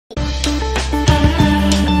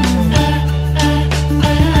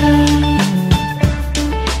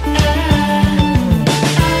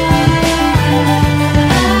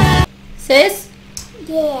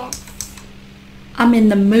I'm in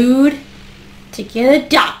the mood to get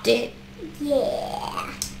adopted.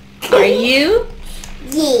 Yeah. Are you?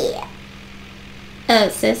 Yeah. Oh,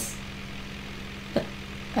 sis.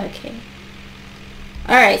 Okay.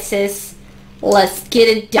 Alright, sis. Let's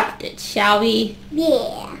get adopted, shall we?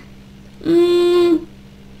 Yeah.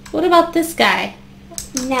 What about this guy?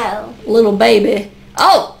 No. Little baby.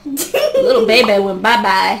 Oh! Little baby went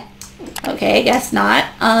bye-bye. Okay, guess not.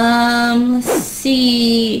 Let's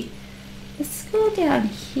see. Let's go down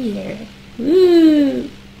here. Ooh.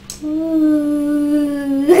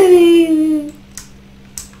 Ooh.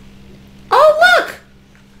 Oh, look!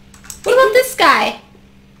 What about this guy?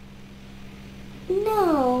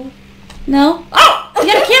 No. No? Oh! We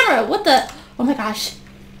got a camera! What the? Oh my gosh.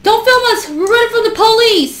 Don't film us! We're running from the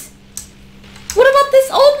police! What about this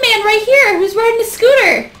old man right here who's riding a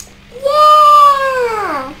scooter?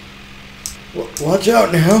 Yeah. Watch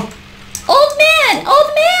out now. Old man!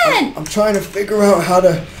 Old man! I'm trying to figure out how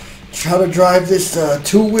to drive this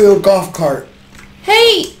two-wheel golf cart.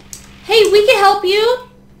 Hey! Hey, we can help you.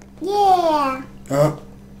 Yeah.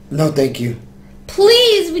 No thank you.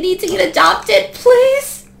 Please, we need to get adopted.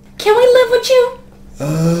 Please. Can we live with you?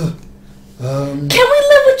 Can we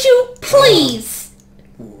live with you? Please.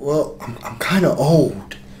 Well, I'm kind of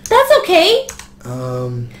old. That's okay.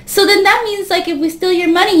 So then that means like if we steal your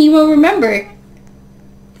money, you won't remember.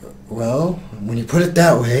 Well, when you put it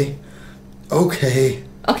that way, okay.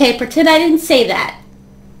 Okay, pretend I didn't say that.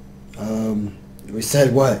 We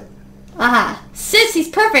said what? Ah, sis, he's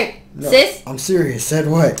perfect. No, Sis? I'm serious. Said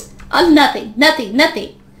what? Nothing.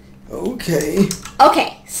 Okay.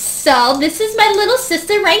 Okay, so this is my little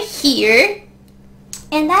sister right here.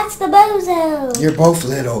 And that's the bozo. You're both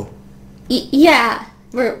little. Yeah,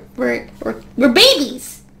 we're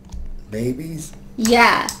babies. Babies?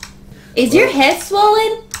 Yeah. Is your head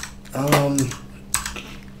swollen? I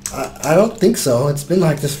don't think so. It's been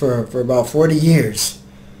like this for about 40 years.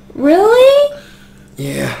 Really?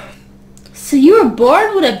 Yeah. So you were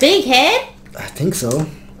born with a big head? I think so.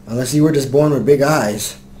 Unless you were just born with big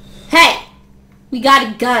eyes. Hey, we got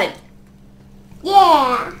a gun.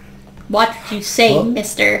 Yeah. Watch what you say,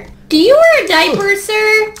 mister. Do you wear a diaper,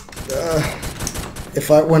 sir?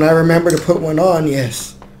 When I remember to put one on,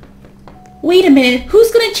 yes. Wait a minute.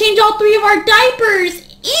 Who's gonna change all 3 of our diapers?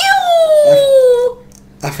 Ew!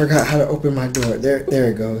 I forgot how to open my door.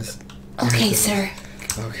 There it goes. Okay, sir.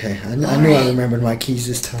 Okay, I knew I remembered my keys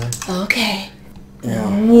this time. Okay. Yeah.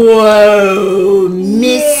 Whoa,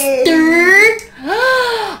 mister.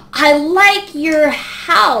 I like your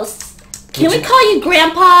house. Can we call you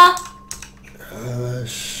Grandpa?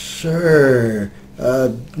 Sure.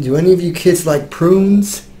 Do any of you kids like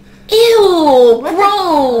prunes? Ew,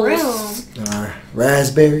 gross.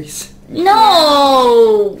 Raspberries?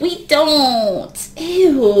 No, we don't.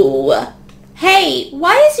 Ew. Hey,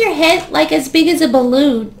 why is your head like as big as a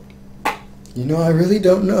balloon? You know, I really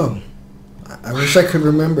don't know. I wish I could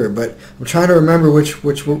remember, but I'm trying to remember which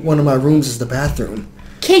one of my rooms is the bathroom.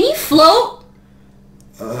 Can you float?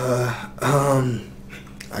 I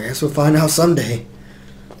guess we'll find out someday.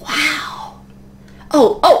 Wow.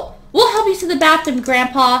 Oh, we'll help you to the bathroom,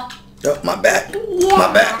 Grandpa. Oh, my back. Yeah.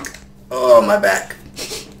 My back. Oh, my back.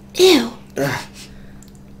 Ew. You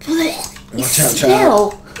Watch out,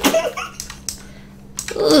 smell.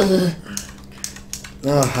 Ugh.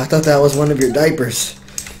 Oh, I thought that was one of your diapers.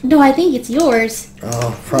 No, I think it's yours.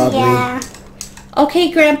 Oh, probably. Yeah. Okay,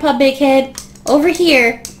 Grandpa Big Head. Over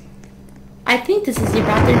here. I think this is your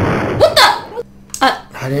bathroom. What the?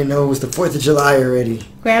 I didn't know it was the 4th of July already.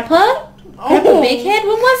 Grandpa? Grandpa Big Head?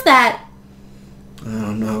 What was that? I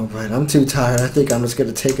don't know, but I'm too tired. I think I'm just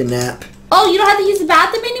going to take a nap. Oh, you don't have to use the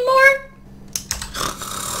bathroom anymore?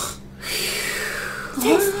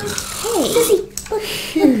 Hey. Sissy, look.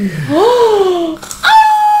 Oh!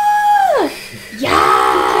 He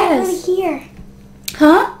can't really Yes! hear.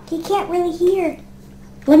 Huh? He can't really hear.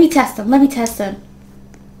 Let me test him.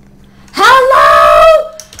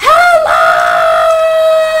 Hello! Hello!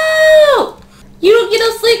 You don't get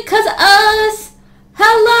no sleep because of us.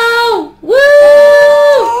 Hello! Woo!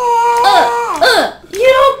 You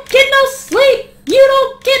don't get no sleep. You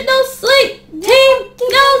don't get no sleep. Team,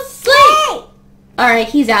 no sleep. All right,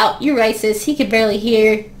 he's out. You're right, sis. He can barely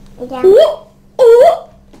hear. Yeah. Ooh, ooh,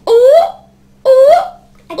 ooh, ooh.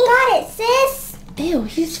 I got it, sis. Ew,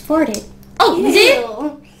 he just farted. Oh, you did?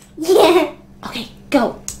 Yeah. Okay,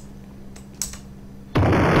 go.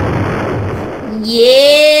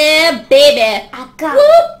 Yeah, baby. I got Woo,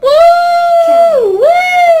 it. woo,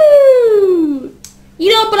 woo. You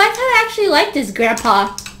know, but I kind of actually like this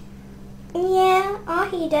Grandpa. Yeah, all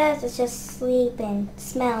he does is just sleep and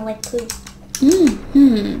smell like poop.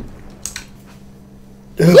 Mm-hmm.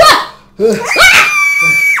 I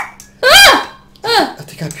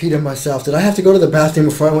think I peed on myself. Did I have to go to the bathroom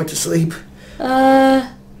before I went to sleep?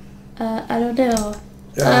 I don't know.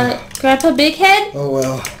 Grandpa Big Head? Oh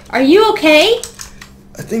well. Are you okay?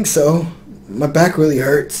 I think so. My back really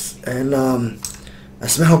hurts, and I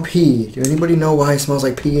smell pee. Do anybody know why it smells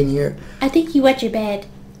like pee in here? I think you wet your bed.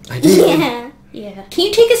 I did. Yeah. Yeah. Can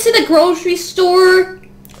you take us to the grocery store?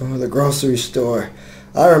 Oh, the grocery store.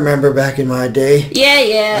 I remember back in my day.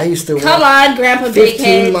 Yeah. I used to Come walk on, Grandpa Big 15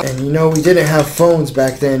 Head. miles. And you know, we didn't have phones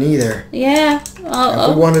back then either. Yeah. If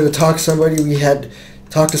we wanted to talk to somebody, we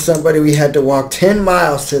had to walk 10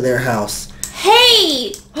 miles to their house.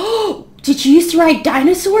 Hey! Did you used to ride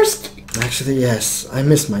dinosaurs? Actually, yes. I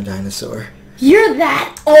miss my dinosaur. You're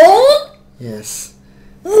that old? Yes.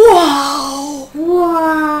 Whoa!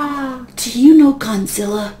 Wow. Do you know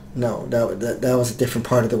Godzilla? No, that was a different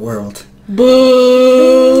part of the world. Boo!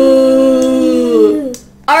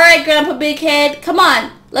 Alright, Grandpa Big Head. Come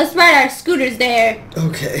on. Let's ride our scooters there.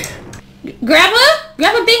 Okay. Grandpa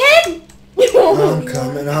Big Head?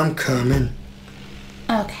 I'm coming.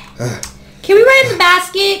 Okay. Can we ride in the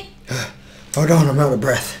basket? Hold on, I'm out of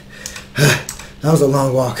breath. That was a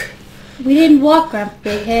long walk. We didn't walk, Grandpa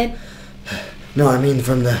Big Head. No, I mean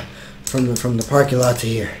from the parking lot to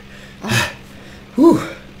here. Whew.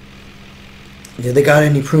 Yeah, they got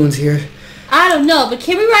any prunes here? I don't know, but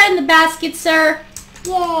can we ride in the basket, sir?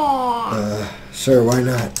 Yeah. Sure, why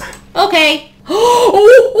not? Okay. I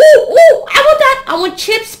want that. I want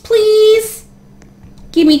chips, please.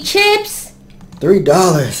 Give me chips.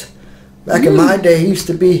 $3. Back in my day, it used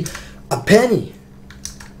to be a penny.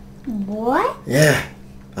 What? Yeah.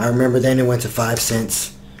 I remember then it went to 5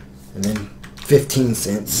 cents. And then 15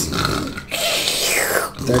 cents.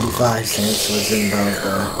 35 cents was in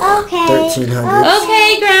about Okay. 1300.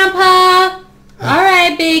 Okay, Grandpa. All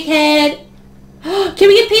right, Big Head. Can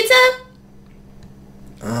we get pizza?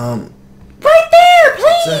 Right there,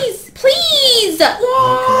 please. Please. Okay.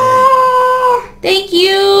 Thank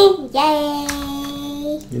you.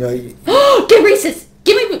 Yay. You know, Get Reese's.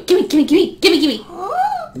 Give me.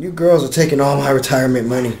 you girls are taking all my retirement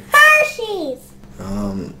money. Hershey's.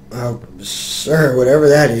 Sure, whatever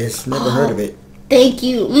that is. Never heard of it. Thank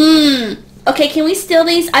you. Okay, can we steal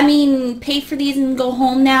these? I mean, pay for these and go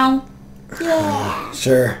home now? Yeah.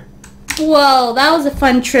 Sure. Whoa, that was a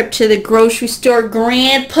fun trip to the grocery store,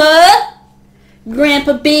 Grandpa.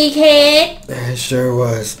 Grandpa Big Head. It sure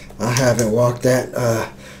was. I haven't walked that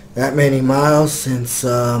many miles since,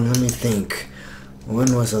 let me think.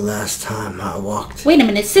 When was the last time I walked? Wait a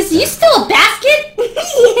minute, sis, you steal a basket?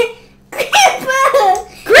 Grandpa.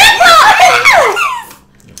 Grandpa!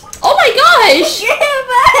 Oh my gosh!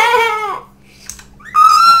 Grandpa.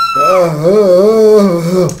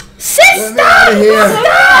 Oh. Sis, Let me stop! out of here.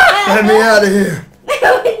 Stop! Let me out of here.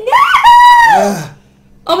 No.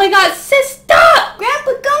 Oh my god, sis, stop!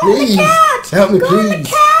 Grandpa, go Please, on the couch. help me, go please. on the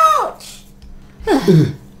couch.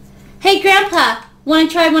 Hey, Grandpa, want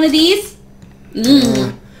to try one of these?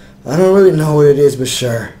 I don't really know what it is, but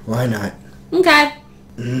sure. Why not? Okay.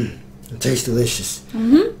 It tastes delicious.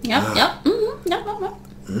 Yep.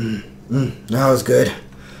 That was good.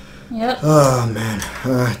 Yep. Oh, man.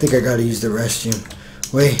 I think I gotta use the restroom.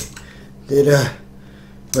 Wait. That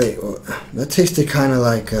tasted kind of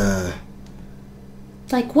like,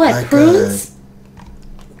 Like what, like, prunes?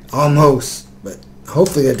 almost. But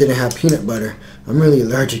hopefully that didn't have peanut butter. I'm really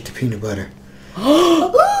allergic to peanut butter.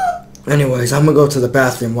 Anyways, I'm gonna go to the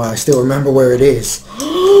bathroom while I still remember where it is.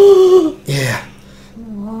 Yeah.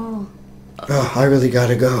 Oh, I really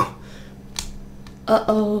gotta go.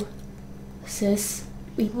 Uh-oh. Sis,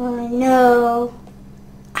 Oh no.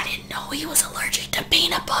 I didn't know he was allergic to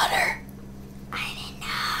peanut butter. I didn't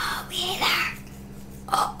know either.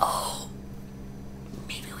 Uh-oh.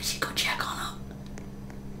 Maybe we should go check on him.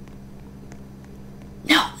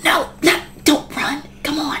 No, don't run.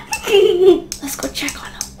 Come on. Let's go check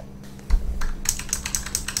on him.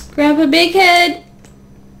 Grandpa Big Head.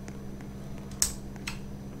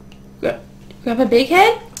 Grandpa Big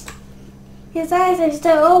Head? His eyes are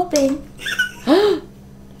still open.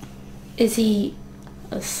 Is he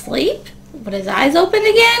asleep? But his eyes open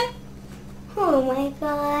again? Oh my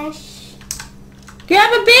gosh.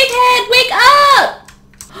 Grandpa Big Head, wake up!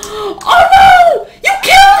 Oh no! You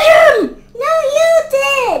killed him! No, you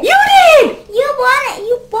did. You did! You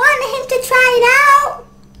wanted him to try it out.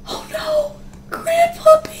 Oh no!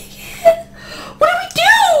 Grandpa Big Head! What do we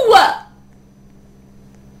do?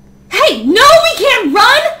 Hey, no, we can't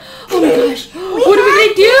run! Oh my gosh, what are we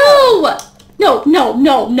gonna do?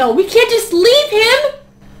 No, we can't just leave him!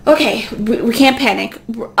 Okay, we can't panic.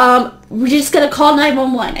 We're just gonna call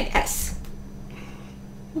 911, I guess.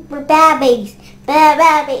 We're bad babies.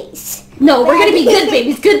 Bad babies. No, we're gonna be good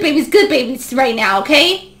babies, good babies right now,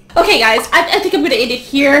 okay? Okay, guys, I think I'm gonna end it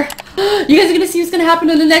here. You guys are gonna see what's gonna happen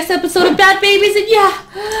in the next episode of Bad Babies, and yeah,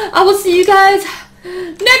 I will see you guys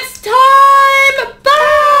next time.